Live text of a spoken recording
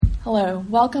Hello,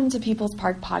 welcome to People's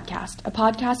Park Podcast, a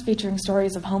podcast featuring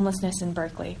stories of homelessness in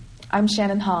Berkeley. I'm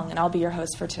Shannon Hung, and I'll be your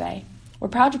host for today. We're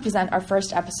proud to present our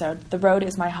first episode, The Road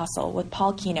is My Hustle, with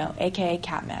Paul Kino, a.k.a.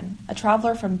 Catman, a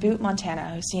traveler from Butte,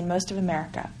 Montana, who's seen most of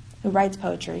America, who writes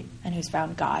poetry, and who's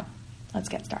found God. Let's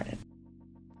get started.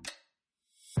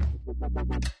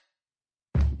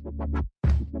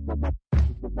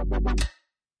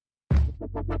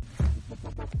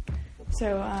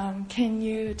 So, can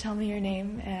you tell me your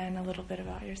name and a little bit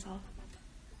about yourself?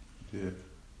 Yeah.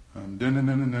 I'm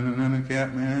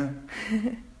Catman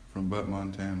from Butte,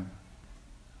 Montana.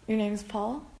 Your name's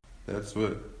Paul? That's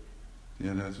what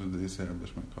the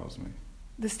establishment calls me.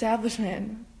 The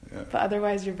establishment? Yeah. But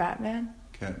otherwise you're Batman?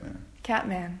 Catman.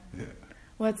 Catman? Yeah.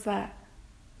 What's that?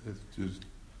 It's just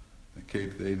the K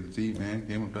to the A to the T, man.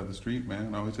 Came up out the street,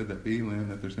 man. I always had that feeling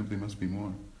that there simply must be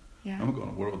more. Yeah. I'm going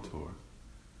on a world tour.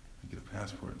 Get a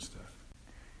passport and stuff.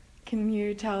 Can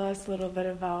you tell us a little bit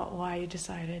about why you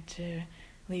decided to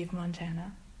leave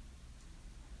Montana?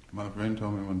 My friend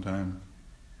told me one time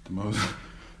the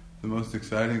most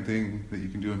exciting thing that you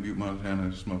can do in Butte, Montana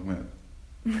is smoke meth.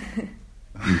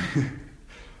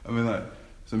 I mean, like,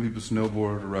 some people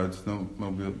snowboard or ride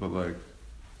snowmobile, but like,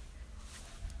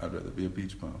 I'd rather be a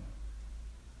beach bum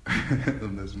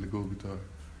than listen to cool guitar.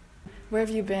 Where have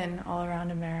you been all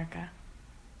around America?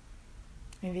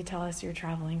 Maybe tell us your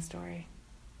traveling story.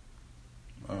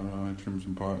 I don't know, I trimmed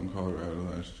some pot in Colorado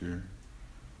last year.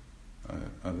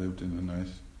 I lived in a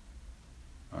nice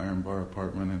iron bar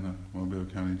apartment in the Mobile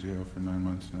County Jail for 9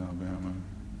 months in Alabama.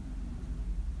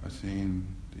 I seen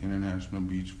the International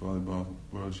Beach Volleyball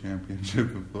World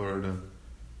Championship in Florida,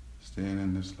 staying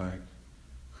in this like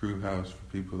crew house for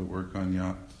people that work on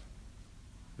yachts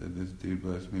that this dude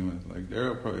blessed me with. Like,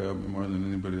 Daryl probably helped me more than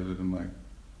anybody other than like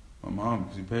my mom,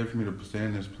 because he paid for me to stay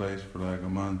in this place for like a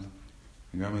month.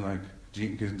 He got me like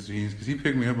jeans, because he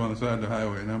picked me up on the side of the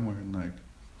highway and I'm wearing like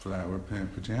flower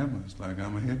print pajamas, like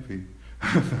I'm a hippie.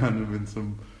 I found them in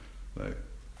some like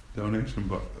donation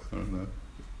box, I don't know.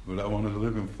 But I wanted to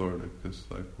live in Florida because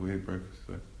like we ate breakfast,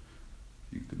 like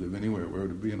you could live anywhere, where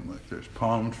would it be? And I'm like, there's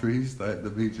palm trees, like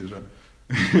the beaches are,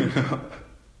 you know.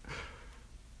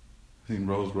 I've seen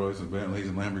Rolls Royces, Bentleys,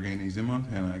 and Lamborghinis in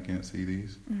Montana. I can't see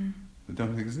these. Mm. They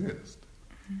don't exist.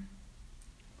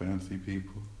 Mm-hmm. Fancy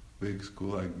people, big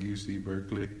school like UC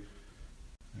Berkeley.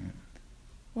 Yeah.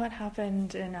 What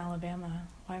happened in Alabama?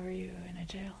 Why were you in a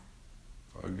jail?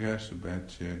 Oh gosh, a bad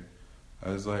shit. I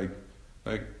was like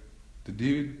the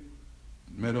dude,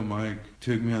 Meadow Mike,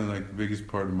 took me on like the biggest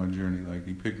part of my journey. Like,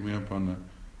 he picked me up on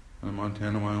the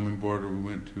Montana-Wyoming border. We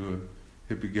went to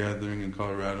a hippie gathering in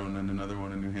Colorado and then another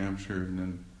one in New Hampshire, and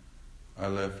then I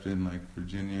left in like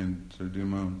Virginia and started doing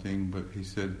my own thing. But he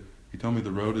told me the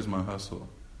road is my hustle.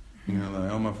 You know, like,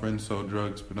 all my friends sell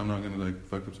drugs, but I'm not gonna like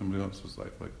fuck up somebody else's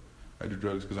life. Like, I do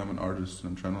drugs because I'm an artist and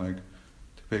I'm trying to like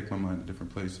to take my mind to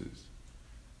different places.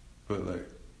 But like,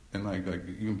 and like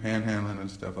even panhandling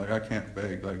and stuff. Like, I can't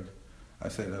beg. Like, I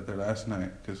sat out there last night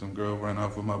because some girl ran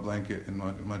off with my blanket and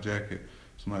my jacket.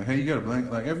 So I'm like, hey, you got a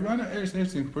blanket? Like, every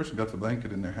single person got the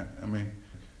blanket in their hand. I mean,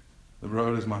 the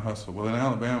road is my hustle. Well, in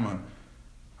Alabama,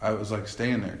 I was like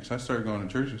staying there because I started going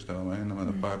to church and stuff, man. I'm at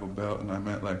the Bible Belt, and I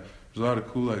met like there's a lot of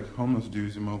cool like homeless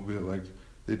dudes in Mobile. Like,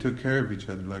 they took care of each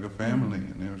other like a family,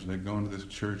 and they was like going to this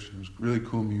church. And it was really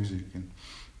cool music, and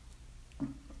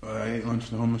I ate lunch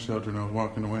in the homeless shelter, and I was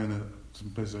walking away, and some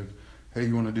place like, hey,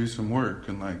 you want to do some work?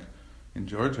 And like in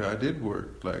Georgia, I did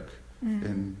work. Like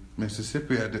in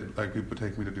Mississippi, I did like people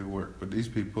take me to do work, but these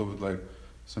people was like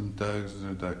some thugs,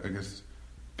 and like, I guess,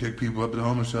 pick people up at the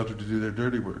homeless shelter to do their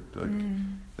dirty work. Like,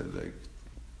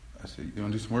 I said, you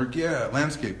want to do some work? Yeah,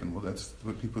 landscaping. Well, that's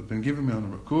what people have been giving me on the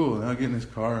road. Cool. And I get in this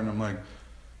car, and I'm like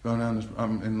going down this,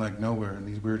 I'm in like nowhere in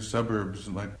these weird suburbs,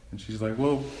 and she's like,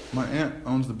 well, my aunt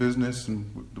owns the business,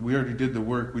 and we already did the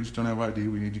work. We just don't have ID.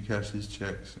 We need you to cash these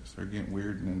checks. It started getting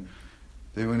weird, and then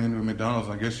they went into a McDonald's,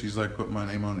 and I guess she's like put my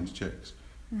name on these checks.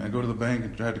 And I go to the bank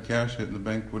and tried to cash it, and the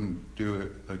bank wouldn't do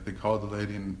it. Like, they called the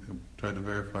lady and tried to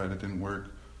verify it. It didn't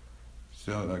work.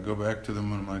 So I go back to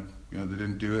them, and I'm like, you know, they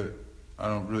didn't do it. I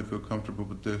don't really feel comfortable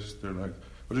with this. They're like,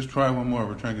 well, just try one more.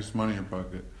 We're trying to get some money in your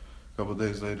pocket. A couple of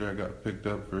days later, I got picked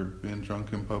up for being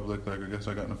drunk in public. Like, I guess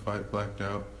I got in a fight, blacked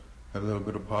out, had a little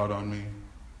bit of pot on me,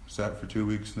 sat for 2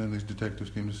 weeks, and then these detectives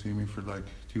came to see me for like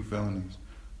 2 felonies.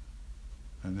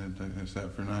 And then I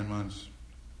sat for 9 months.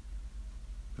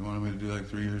 They wanted me to do like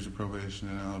 3 years of probation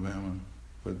in Alabama,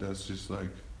 but that's just like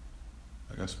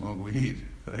I smoked weed.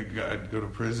 Like, I'd go to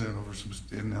prison over some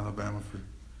in Alabama for.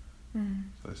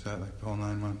 So I sat like the whole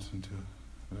 9 months until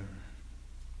whatever.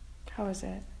 How was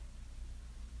it?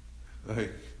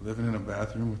 Like living in a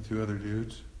bathroom with 2 other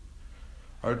dudes.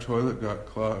 our toilet got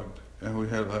clogged, and we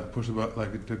had like push about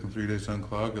like it took them 3 days to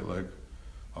unclog it. Like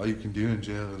all you can do in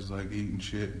jail is like eat and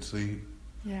shit and sleep.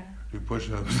 Yeah. Do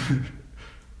push-ups.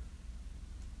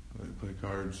 Like play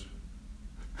cards.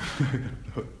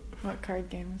 What card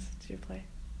games did you play?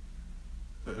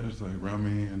 It was like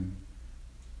rummy, and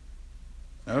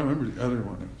I don't remember the other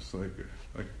one. It was like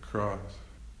a cross.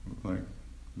 Like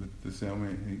the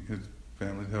cellmate, his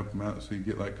family helped him out, so he'd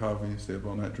get like coffee and stay up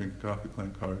all night drinking coffee,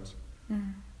 playing cards.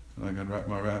 And like I'd write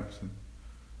my raps, and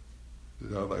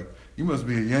I was like, "You must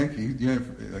be a Yankee. You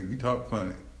ain't like you talk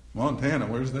funny. Montana,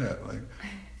 where's that?" Like,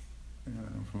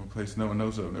 I'm from a place no one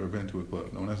knows of. Never been to a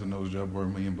club. No one has a nose job or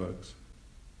 $1 million. But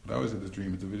I always had this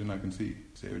dream. It's a vision I can see.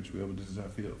 Say what you will, but this is how I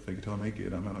feel. Fake it till I make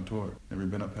it. I'm out on tour. Never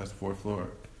been up past the 4th floor.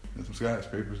 There's some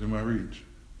skyscrapers in my reach.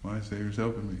 My Savior's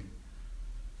helping me.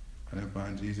 I didn't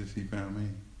find Jesus, he found me.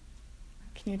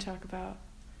 Can you talk about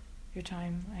your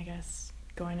time, I guess,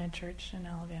 going to church in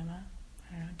Alabama?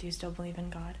 I don't know. Do you still believe in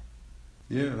God?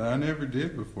 Yeah, I never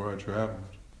did before I traveled.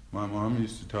 My mom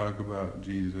used to talk about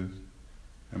Jesus.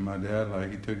 And my dad,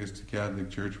 like, he took us to Catholic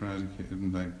church when I was a kid,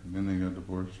 and like, then they got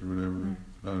divorced or whatever.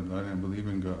 I didn't believe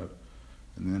in God.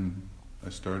 And then I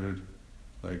started,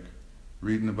 like,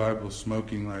 reading the Bible,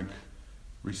 smoking, like,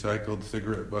 recycled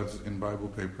cigarette butts in Bible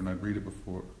paper, and I'd read it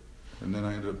before. And then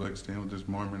I ended up, like, staying with this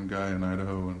Mormon guy in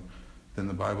Idaho, and then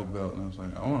the Bible Belt, and I was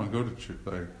like, I want to go to church,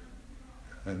 like,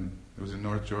 and it was in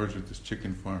North Georgia at this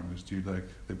chicken farm. This dude, like,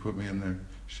 they put me in their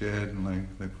shed, and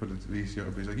like they put it to VCR.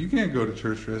 But he's like, you can't go to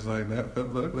church dressed like that.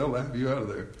 They'll laugh you out of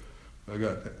there. I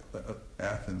got to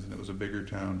Athens, and it was a bigger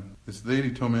town. This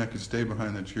lady told me I could stay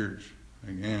behind the church,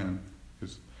 like Anne,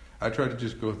 because I tried to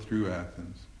just go through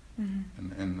Athens,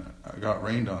 and I got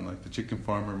rained on. Like the chicken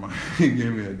farmer, he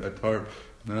gave me a tarp,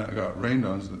 and then I got rained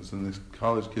on. So these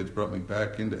college kids brought me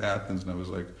back into Athens, and I was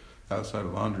like outside a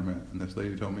laundromat, and this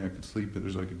lady told me I could sleep.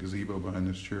 There's like a gazebo behind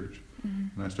this church.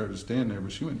 And I started staying there,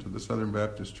 but she went to the Southern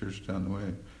Baptist Church down the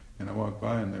way, and I walked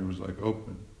by, and there was like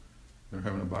open. They were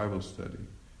having a Bible study, and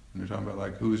they're talking about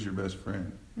like, who is your best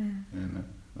friend? And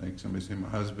like somebody said my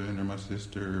husband or my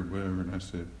sister or whatever, and I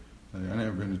said, like, I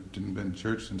never didn't been to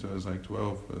church since I was like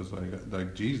 12. I was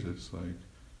like Jesus, like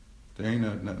there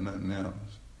ain't nothing else.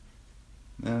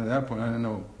 And at that point, I didn't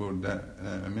know what that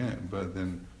meant, but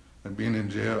then like being in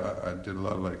jail, I did a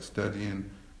lot of like studying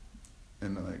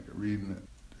and like reading it.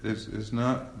 It's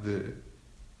not that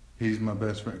he's my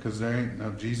best friend, because there ain't no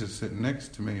Jesus sitting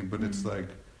next to me, but it's like,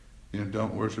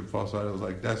 don't worship false idols.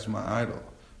 Like, that's my idol.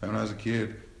 Like, when I was a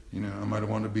kid, I might have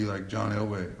wanted to be like John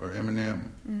Elway or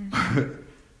Eminem.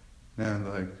 Now,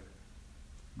 like,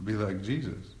 be like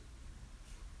Jesus.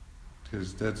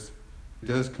 Because it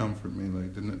does comfort me,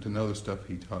 like, to know the stuff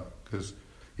he taught. Because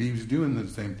he was doing the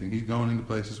same thing. He's going into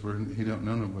places where he don't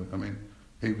know nobody. I mean,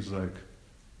 he was like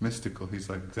mystical. He's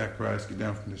like, Zacharias, get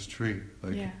down from this tree.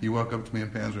 Like, you walk up to me in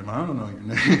Pan's room, I don't know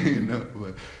your name,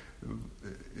 but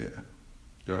yeah,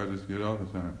 God is good all the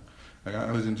time. Like,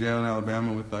 I was in jail in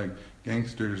Alabama with like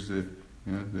gangsters that,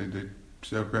 they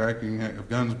sell crack and have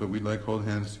guns, but we'd like hold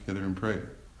hands together and pray.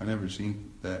 I never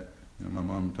seen that. My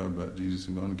mom talked about Jesus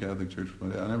and going to Catholic church with my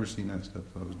dad. I never seen that stuff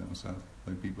till I was down south.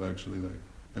 Like, people actually like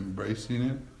embracing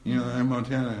it. In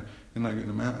Montana, in a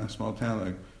mountain, a small town,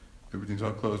 like, everything's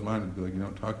all closed-minded. Like, you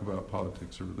don't talk about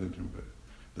politics or religion, but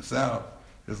the South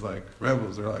is like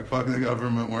rebels. They're like, fuck the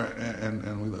government,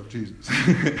 and we love Jesus.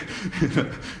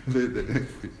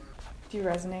 Do you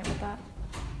resonate with that?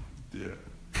 Yeah.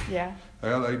 Yeah.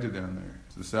 I liked it down there.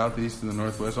 It's the Southeast and the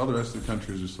Northwest. All the rest of the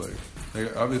country is just like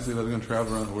obviously if I was going to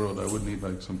travel around the world, I would need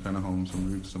like some kind of home,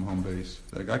 some roots, some home base.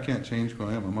 Like, I can't change who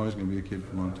I am. I'm always going to be a kid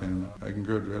from Montana. I can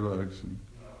grow dreadlocks and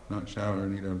not shower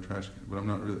and eat out of a trash can, but I'm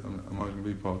always going to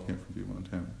be Paul Kent from Butte,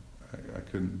 Montana. I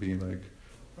couldn't be like,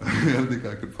 I don't think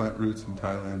I could plant roots in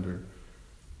Thailand or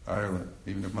Ireland,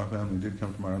 even if my family did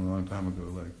come from Ireland a long time ago.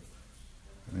 Like,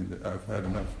 I mean, I've had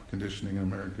enough conditioning in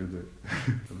America that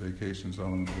the vacation's all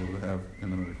I'm going to be able to have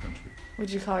in another country. Would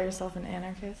you call yourself an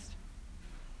anarchist?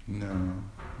 No.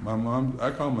 My mom,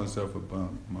 I call myself a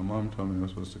bum. My mom told me I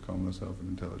was supposed to call myself an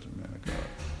intelligent man of God.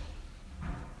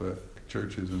 But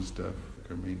churches and stuff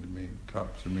are mean to me.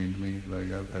 Cops are mean to me.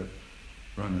 Like, I've had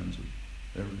run-ins with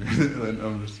everything. And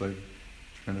I'm just like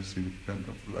trying to see the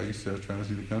country. I used to I was trying to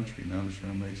see the country. Now I'm just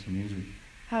trying to make some music.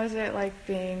 How is it like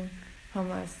being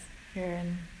homeless here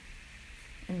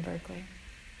in Berkeley?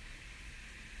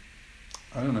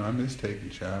 I don't know. I miss taking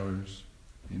showers,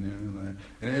 and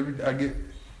I get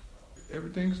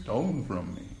everything stolen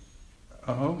from me.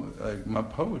 Like my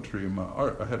poetry and my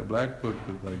art. I had a black book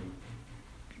with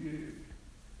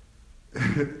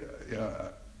yeah.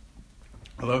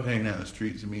 I love hanging out in the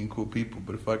streets and meeting cool people.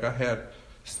 But if like I had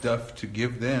stuff to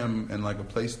give them and like a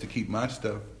place to keep my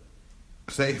stuff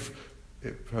safe,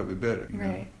 it's probably better. You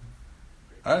know?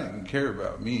 I didn't care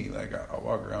about me. Like I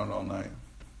walk around all night.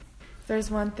 If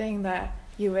there's one thing that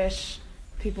you wish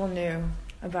people knew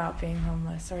about being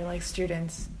homeless, or like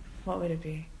students, what would it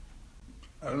be?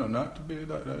 I don't know, not to be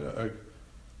like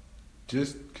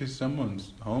just because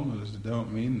someone's homeless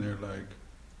don't mean they're like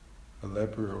a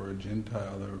leper or a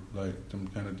Gentile or like some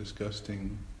kind of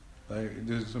disgusting. Like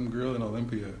there's some girl in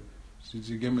Olympia.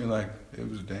 She gave me like, it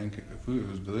was dang food. It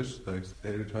was delicious, like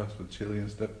tater tots with chili and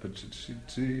stuff. But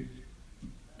she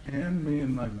handed me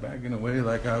and like backing away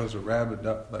like I was a rabid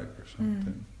duck, like or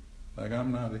something. Like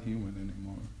I'm not a human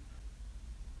anymore.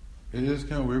 It is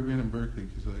kind of weird being in Berkeley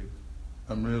because like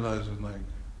I'm realizing like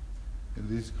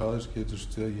these college kids are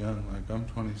still young. Like I'm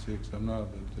 26. I'm not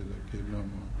a kid no more.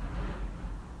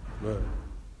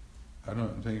 But I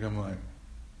don't think I'm like.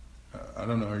 I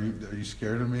don't know. Are you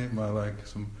scared of me? Am I like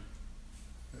some?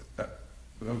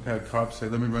 I've had cops say,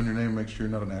 "Let me run your name. Make sure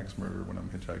you're not an axe murderer when I'm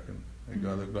hitchhiking." Like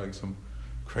I look like some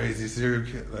crazy serial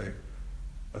killer, like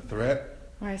a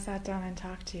threat. Well, I sat down and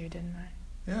talked to you, didn't I?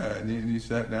 Yeah, and you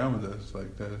sat down with us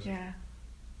like that. Yeah.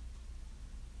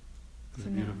 It's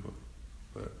beautiful,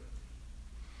 but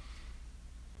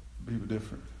people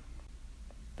different.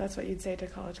 That's what you'd say to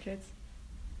college kids?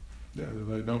 Yeah,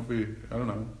 like don't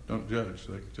judge.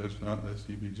 Like judge not lest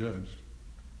you be judged.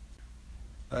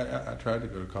 I tried to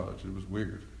go to college. It was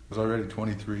weird. I was already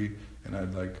 23, and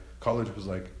I'd like college was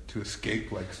like to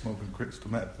escape like smoking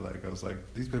crystal meth. Like I was like,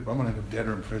 these people, I'm gonna end up dead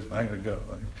or in prison. I gotta go.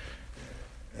 Like,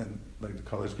 and like the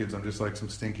college kids, I'm just like some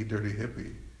stinky, dirty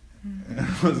hippie. And I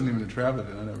wasn't even a traveler.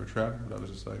 I never traveled. I was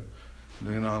just like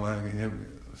doing all like a hippie,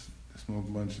 smoke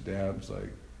a bunch of dabs,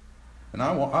 like. And I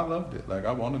loved it. Like,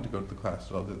 I wanted to go to the class.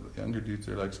 All the younger dudes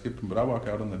are, like, skipping. But I walk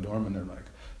out on the dorm, and they're like,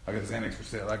 I got Xanax for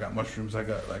sale. I got mushrooms. I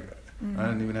got, like, I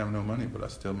didn't even have no money. But I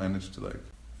still managed to, like,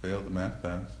 fail the math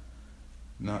class.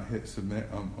 Not hit submit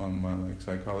on my, like,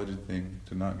 psychology thing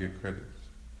to not get credits.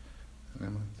 And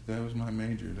I'm like, that was my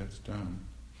major. That's dumb.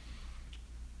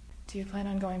 Do you plan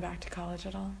on going back to college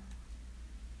at all?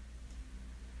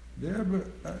 Yeah, but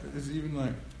it's even,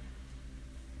 like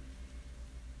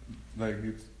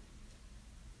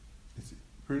it's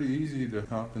pretty easy to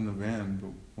hop in the van,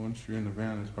 but once you're in the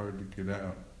van, it's hard to get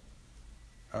out.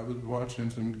 I was watching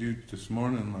some dude this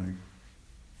morning, like,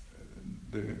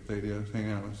 the lady I was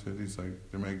hanging out with said he's like,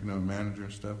 they're making him a manager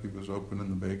and stuff. He was opening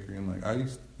the bakery, and like,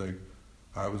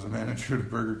 I was a manager at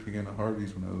Burger King and a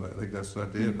Hardee's when I was like that's what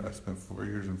I did. I spent 4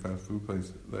 years in fast food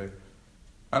places. Like,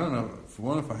 I don't know, for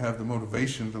one, if I have the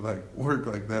motivation to like work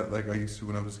like that, like I used to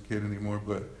when I was a kid anymore,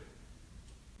 but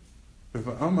if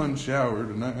I'm unshowered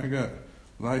and I got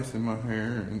lice in my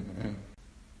hair and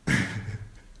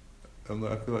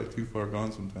I feel like too far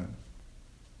gone sometimes.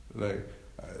 Like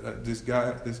this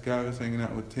guy was hanging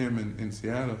out with Tim in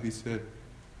Seattle. He said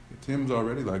Tim's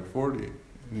already like 40 and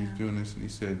he's doing this, and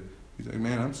he's like,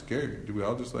 man, I'm scared. Do we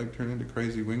all just like turn into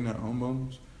crazy wingnut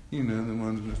homos? You know, the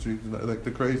ones in the streets, like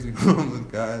the crazy homeless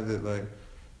guy that like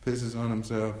pisses on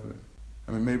himself.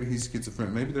 I mean, maybe he's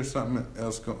schizophrenic. Maybe there's something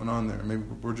else going on there. Maybe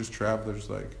we're just travelers,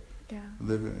 like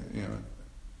living. You know,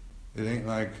 it ain't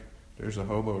like there's a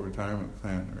hobo retirement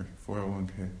plan or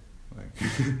 401k. Like,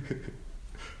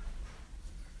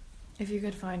 if you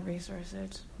could find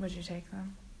resources, would you take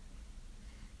them?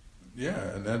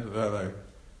 Yeah, and then like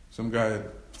some guy,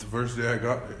 the first day I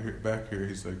got back here,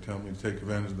 he's like telling me to take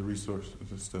advantage of the resources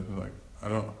and stuff. And like, I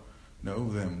don't know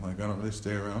them. Like, I don't really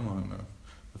stay around long enough.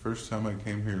 The first time I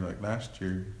came here, like last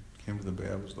year, came to the Bay,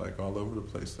 I was like all over the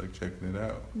place, like checking it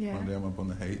out. Yeah. One day I'm up on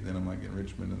the Haight, then I'm like in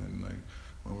Richmond, and then like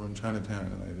we're in Chinatown,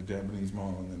 and like the Japanese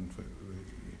Mall, and then like,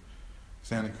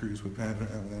 Santa Cruz with Panorama,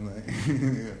 and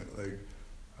then like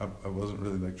I wasn't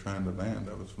really like trying to land.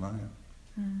 I was flying.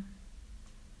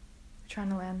 Trying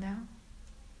to land now?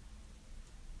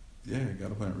 Yeah, you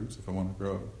gotta plant roots if I want to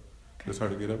grow. Okay. It's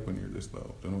hard to get up when you're this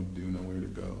low. Don't know what to do, nowhere to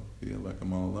go. Feel like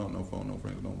I'm all alone. No phone, no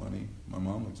friends, no money. My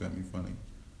mom looks at me funny.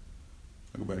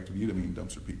 I go back to Vita mean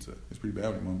dumpster pizza. It's pretty bad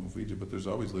when your mom will feed you, but there's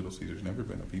always Little Caesars. Never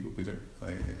been a people pleaser.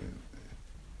 Like,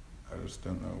 I just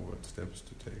don't know what steps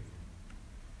to take.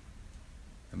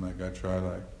 And like I try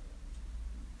like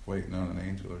waiting on an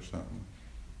angel or something,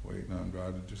 waiting on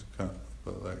God to just come.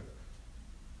 But like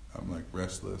I'm like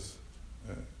restless.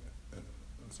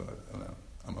 So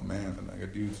I'm a man and like a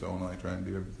dude, so I want to like try and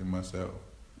do everything myself.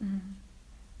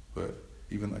 But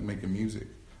even like making music,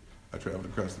 I traveled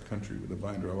across the country with a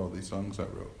binder of all these songs I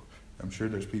wrote. I'm sure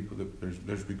there's people that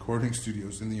there's recording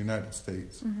studios in the United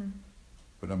States,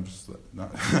 but I'm just like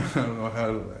not. I don't know how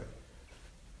to like.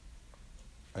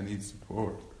 I need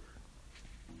support.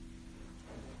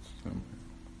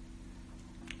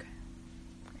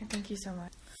 Thank you so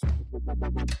much.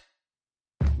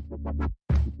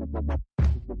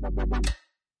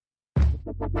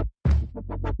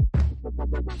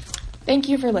 Thank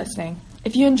you for listening.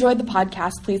 If you enjoyed the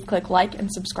podcast, please click like and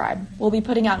subscribe. We'll be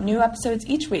putting out new episodes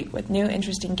each week with new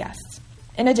interesting guests.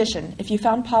 In addition, if you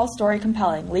found Paul's story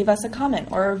compelling, leave us a comment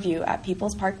or a review at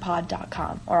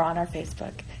peoplesparkpod.com or on our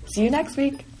Facebook. See you next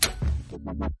week.